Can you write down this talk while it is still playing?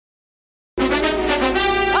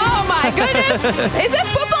Is it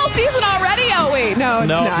football season already? Oh, wait. No, it's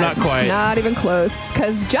not quite. It's not even close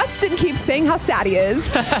because Justin keeps saying how sad he is.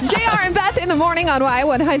 JR and Beth in the morning on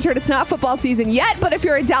Y100. It's not football season yet, but if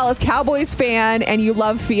you're a Dallas Cowboys fan and you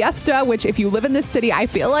love Fiesta, which if you live in this city, I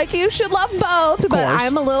feel like you should love both, but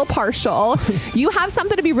I'm a little partial. You have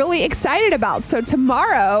something to be really excited about. So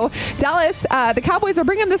tomorrow, Dallas, the Cowboys are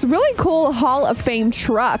bringing this really cool Hall of Fame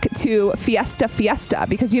truck to Fiesta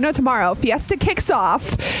because, tomorrow Fiesta kicks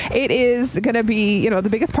off. It is going to be, the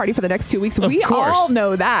biggest party for the next 2 weeks. We all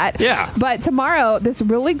know that. Yeah. But tomorrow, this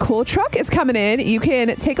really cool truck is coming in. You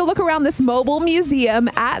can take a look around this mobile museum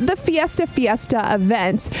at the Fiesta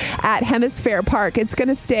event at Hemisphere Park. It's going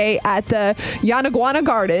to stay at the Yanaguana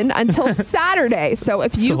Garden until Saturday. So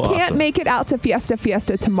if you can't make it out to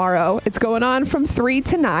Fiesta tomorrow, it's going on from 3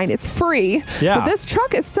 to 9. It's free. Yeah. But this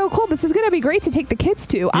truck is so cool. This is going to be great to take the kids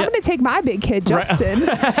to. I'm going to take my big kid, Justin.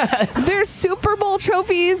 There's Super Bowl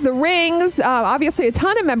trophies, the rings, obviously a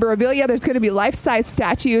ton of memorabilia. There's going to be life-size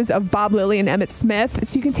statues of Bob Lilly and Emmitt Smith.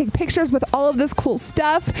 So you can take pictures with all of this cool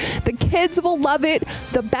stuff. The kids will love it.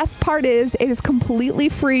 The best part is it is completely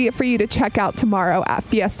free for you to check out tomorrow at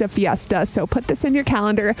Fiesta. So put this in your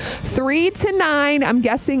calendar. 3 to 9. I'm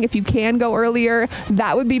guessing if you can go earlier,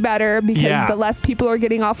 that would be better because the less people are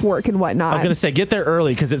getting off work and whatnot. I was going to say, get there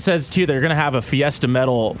early because it says, too, they're going to have a Fiesta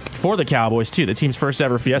medal for the Cowboys, too. The team's first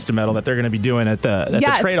ever Fiesta medal that they're going to be doing at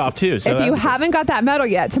the trade-off, too. So if you haven't got that medal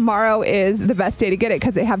yet, tomorrow is the best day to get it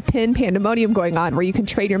because they have pin pandemonium going on where you can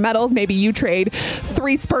trade your medals. Maybe you trade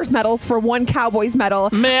 3 Spurs medals for 1 Cowboys medal.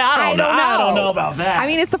 Man, I don't know about that. I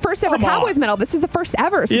mean, it's the first ever Cowboys medal. This is the first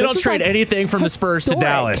ever. So you don't trade anything from the Spurs to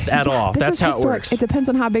Dallas at all. That's how it works. It depends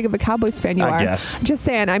on how big of a Cowboys fan you are. I guess. Just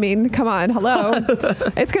saying. I mean, come on. Hello.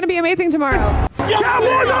 It's going to be amazing tomorrow.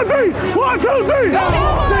 Cowboys on 3. 1, 2, 3. Go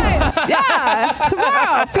Cowboys! Yeah.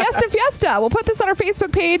 Tomorrow. Fiesta. We'll put this on our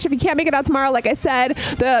Facebook page. If you can't make it out tomorrow, like I said,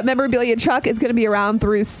 the memorabilia truck is going to be around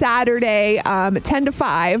through Saturday, 10 to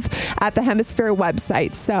 5 at the Hemisphere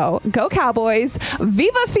website. So go Cowboys.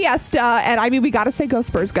 Viva Fiesta. And I mean, we got to say go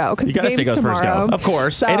Spurs go. You got to say go Spurs go. Of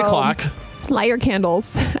course. So, 8 o'clock. Light your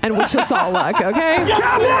candles and wish us all luck, okay?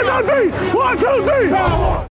 Cowboys on 3. 1, 2, 3.